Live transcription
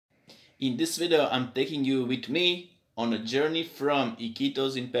In this video I'm taking you with me on a journey from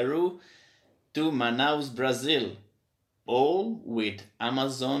Iquitos in Peru to Manaus, Brazil, all with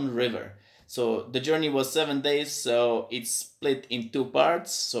Amazon River. So the journey was 7 days, so it's split in 2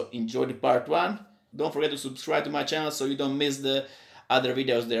 parts, so enjoy the part 1. Don't forget to subscribe to my channel so you don't miss the other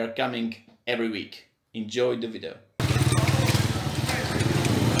videos that are coming every week. Enjoy the video.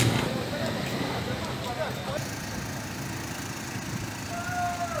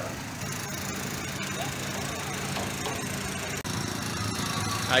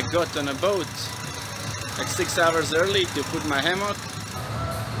 I got on a boat like 6 hours early to put my hammock.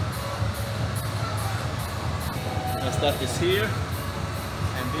 My stuff is here,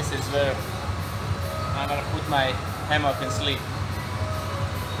 and this is where I'm gonna put my hammock and sleep.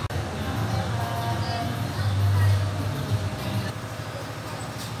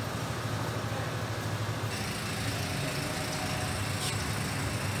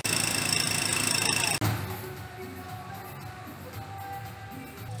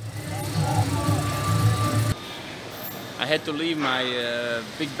 I had to leave my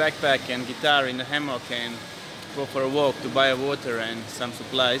big backpack and guitar in the hammock and go for a walk to buy water and some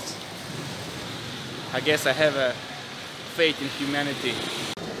supplies. I guess I have a faith in humanity.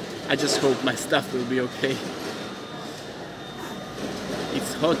 I just hope my stuff will be okay.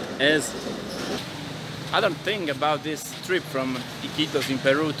 It's hot as... I don't think about this trip from Iquitos in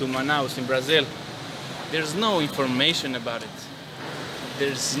Peru to Manaus in Brazil. There's no information about it.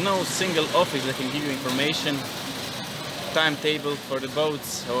 There's no single office that can give you information, timetable for the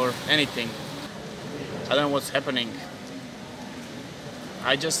boats or anything. I don't know what's happening.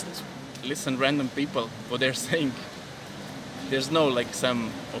 I just listen random people what they're saying. There's no like some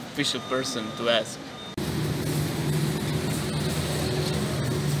official person to ask.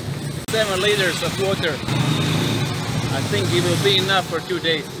 7 liters of water. I think it will be enough for 2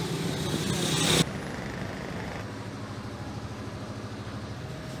 days.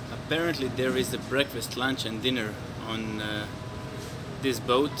 Apparently there is a breakfast, lunch and dinner on this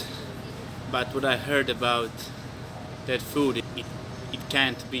boat, but what I heard about that food, it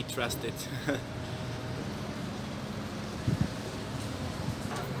can't be trusted.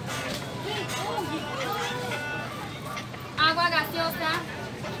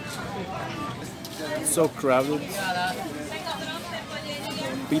 It's so crowded.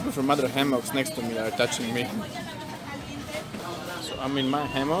 People from other hammocks next to me are touching me. So I'm in my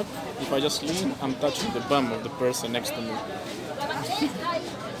hammock. If I just lean, I'm touching the bum of the person next to me.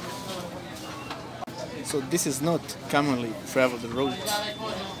 So this is not commonly traveled route.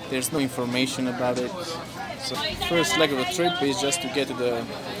 There's no information about it. So first leg of the trip is just to get to the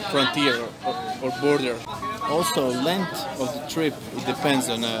frontier or border. Also, length of the trip, it depends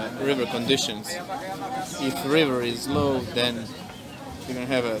on river conditions. If river is low, then you're gonna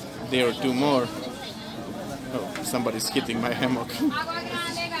have a day or 2 more. Oh, somebody's hitting my hammock.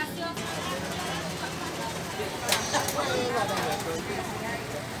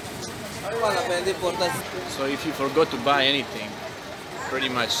 So if you forgot to buy anything, pretty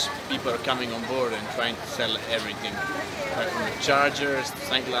much people are coming on board and trying to sell everything. From the chargers,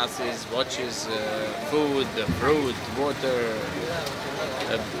 sunglasses, watches, food, fruit, water.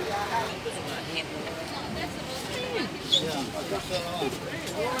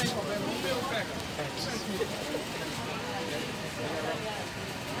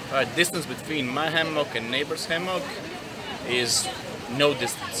 Alright, distance between my hammock and neighbor's hammock is no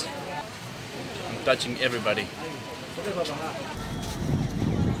distance. I'm touching everybody.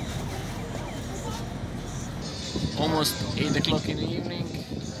 Almost 8 o'clock in the evening,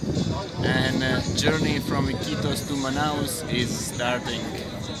 and journey from Iquitos to Manaus is starting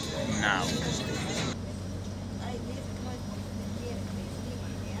now.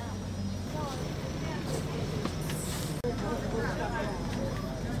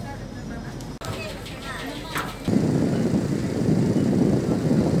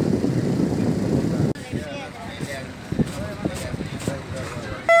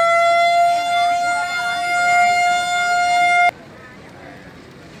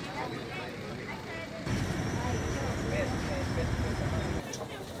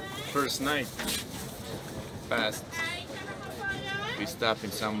 First night passed. We stopped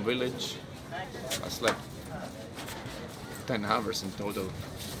in some village. I slept 10 hours in total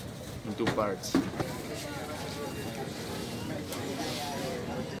in 2 parts.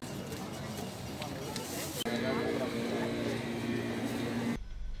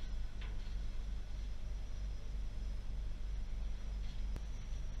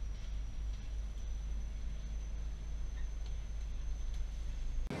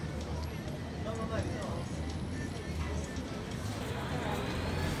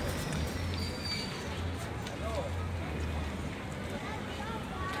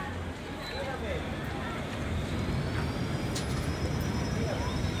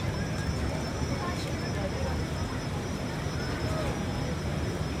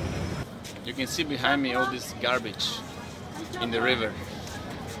 You can see behind me all this garbage in the river.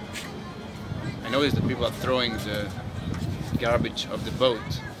 I noticed that people are throwing the garbage of the boat,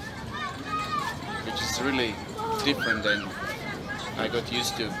 which is really different than I got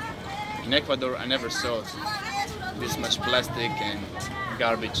used to. In Ecuador, I never saw this much plastic and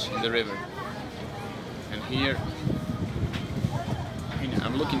garbage in the river. And here,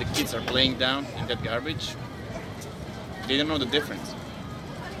 I'm looking, the kids are playing down in that garbage. They don't know the difference.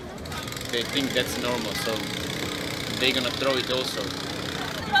 They think that's normal, so they're gonna throw it also.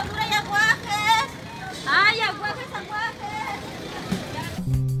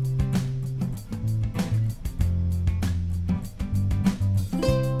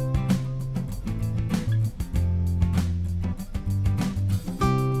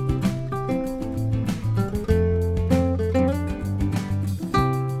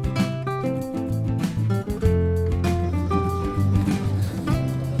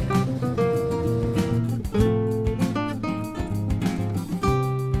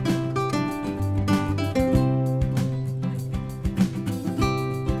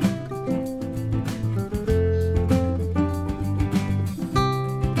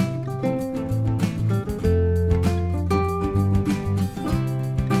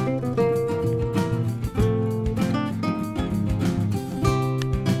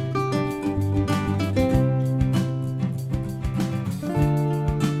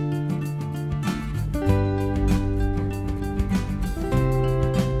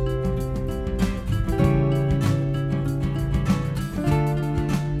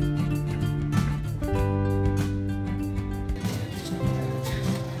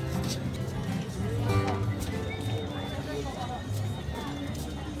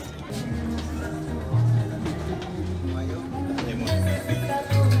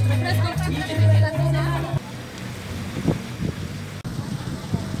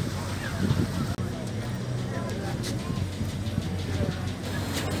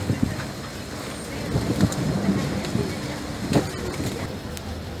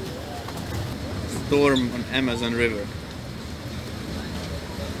 Storm on Amazon River.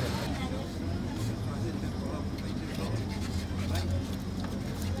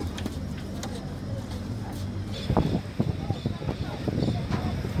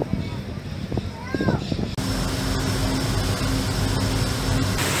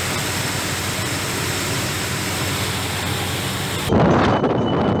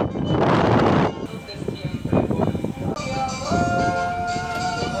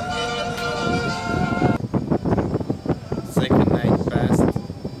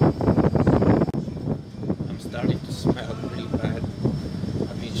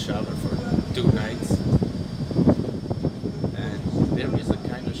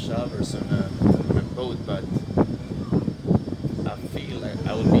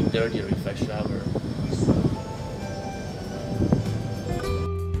 Dirtier if I shower.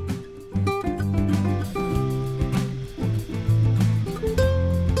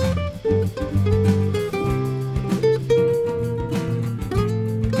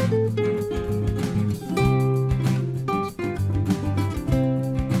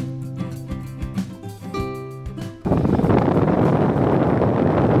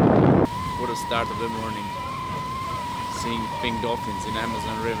 What a start of the morning. Seeing pink dolphins in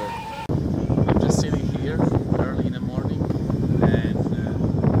Amazon River. I'm just sitting here early in the morning and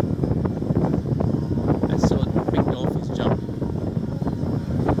I saw pink dolphins jumping.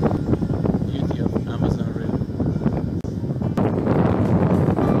 Beauty of Amazon River.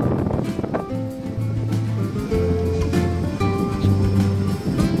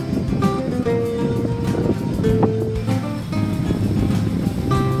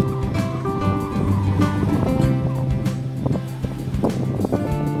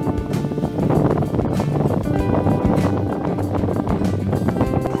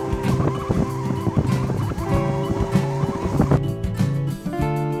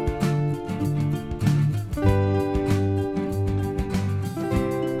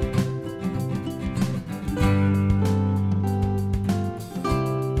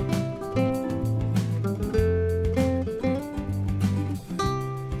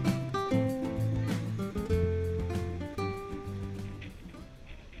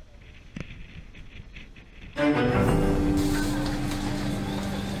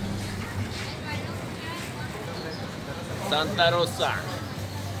 Santa Rosa.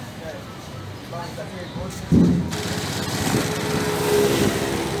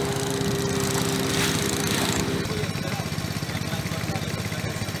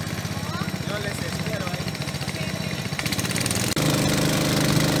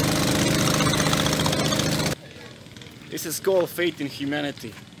 This is called faith in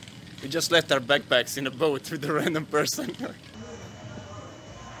humanity. We just left our backpacks in a boat with a random person.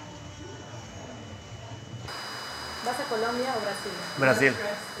 ¿Vas a Colombia o Brasil? Brasil.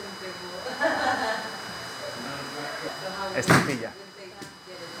 Estampilla.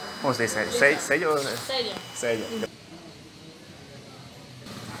 ¿Cómo se dice? ¿Sello? Sello. Sello.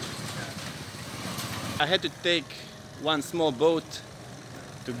 I had to take one small boat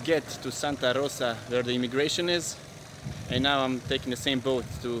to get to Santa Rosa where the immigration is, and now I'm taking the same boat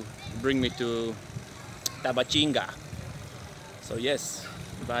to bring me to Tabachinga. So yes,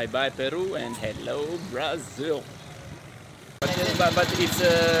 bye bye Peru and hello Brazil. But it's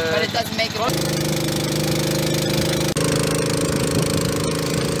But it doesn't make it.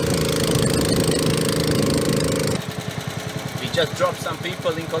 We just dropped some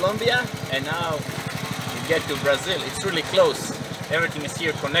people in Colombia and now we get to Brazil. It's really close. Everything is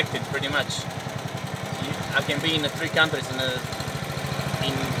here connected pretty much. I can be in the 3 countries in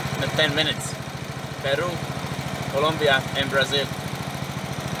 10 minutes. Peru, Colombia and Brazil.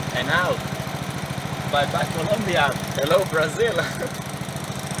 And now, bye bye Colombia, hello Brazil.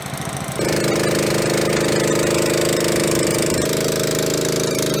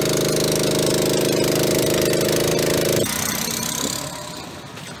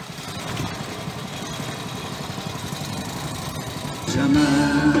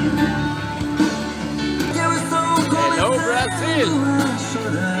 Hello Brazil!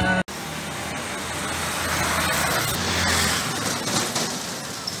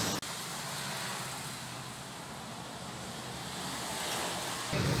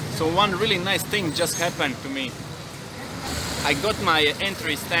 So one really nice thing just happened to me. I got my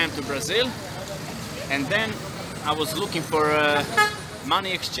entry stamp to Brazil, and then I was looking for a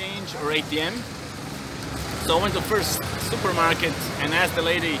money exchange or ATM. So I went to first supermarket and asked the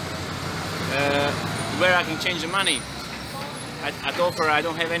lady where I can change the money. I told her I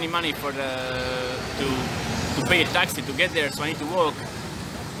don't have any money for to pay a taxi to get there, so I need to walk.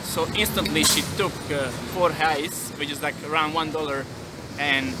 So instantly she took 4 reais, which is like around $1,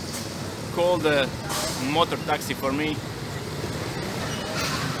 and called a motor taxi for me.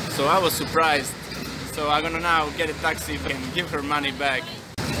 So I was surprised. So I'm gonna now get a taxi and give her money back.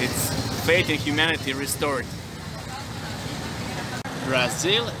 It's faith in humanity restored.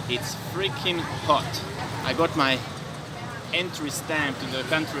 Brazil, it's freaking hot. I got my entry stamp to the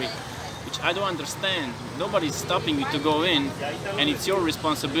country, which I don't understand. Nobody's stopping you to go in, and it's your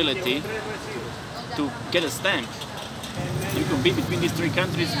responsibility to get a stamp. You can be between these 3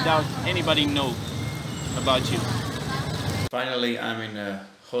 countries without anybody know about you. Finally, I'm in a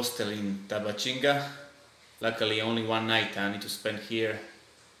hostel in Tabachinga. Luckily, only one night I need to spend here,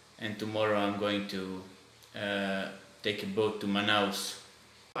 and tomorrow I'm going to take a boat to Manaus.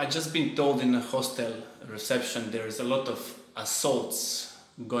 I just been told in the hostel reception there is a lot of assaults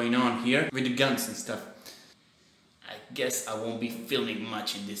going on here with the guns and stuff. I guess I won't be filming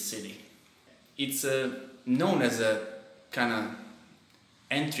much in this city. It's known as a kind of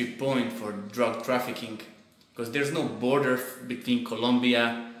entry point for drug trafficking, because there's no border between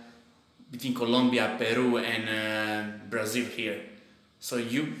Colombia, Peru and Brazil here. So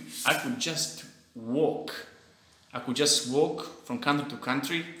I could just walk. I could just walk from country to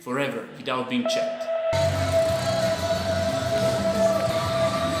country forever without being checked.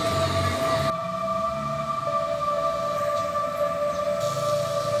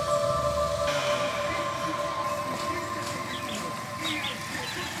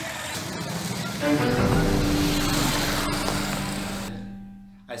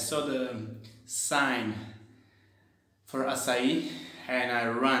 I saw the sign for acai and I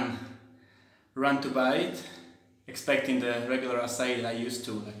run to buy it, expecting the regular acai that I used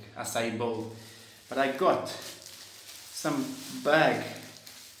to, like acai bowl. But I got some bag,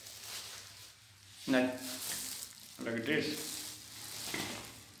 like this.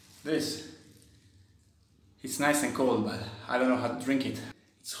 It's nice and cold, but I don't know how to drink it.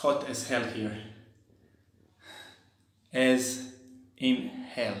 It's hot as hell here. As in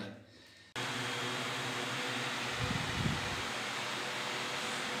hell.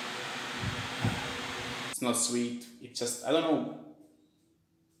 It's not sweet. It's just, I don't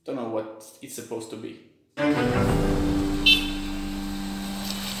know what it's supposed to be.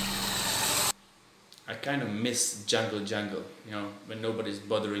 I kind of miss jungle, you know, when nobody's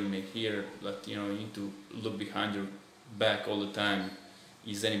bothering me here. But you know, you need to look behind your back all the time.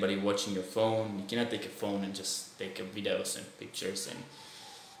 Is anybody watching your phone? You cannot take a phone and just take videos and pictures, and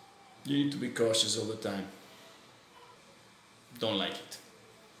you need to be cautious all the time. Don't like it.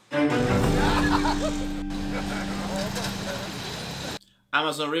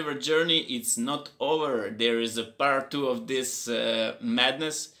 Amazon River journey, it's not over. There is a part 2 of this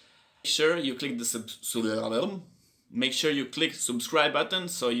madness. Sure you click the make sure you click subscribe button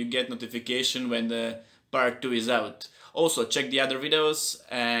so you get notification when the part 2 is out. Also check the other videos,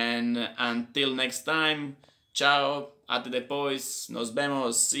 and until next time, ciao, até depois, nos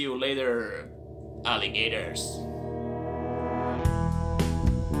vemos, see you later, alligators.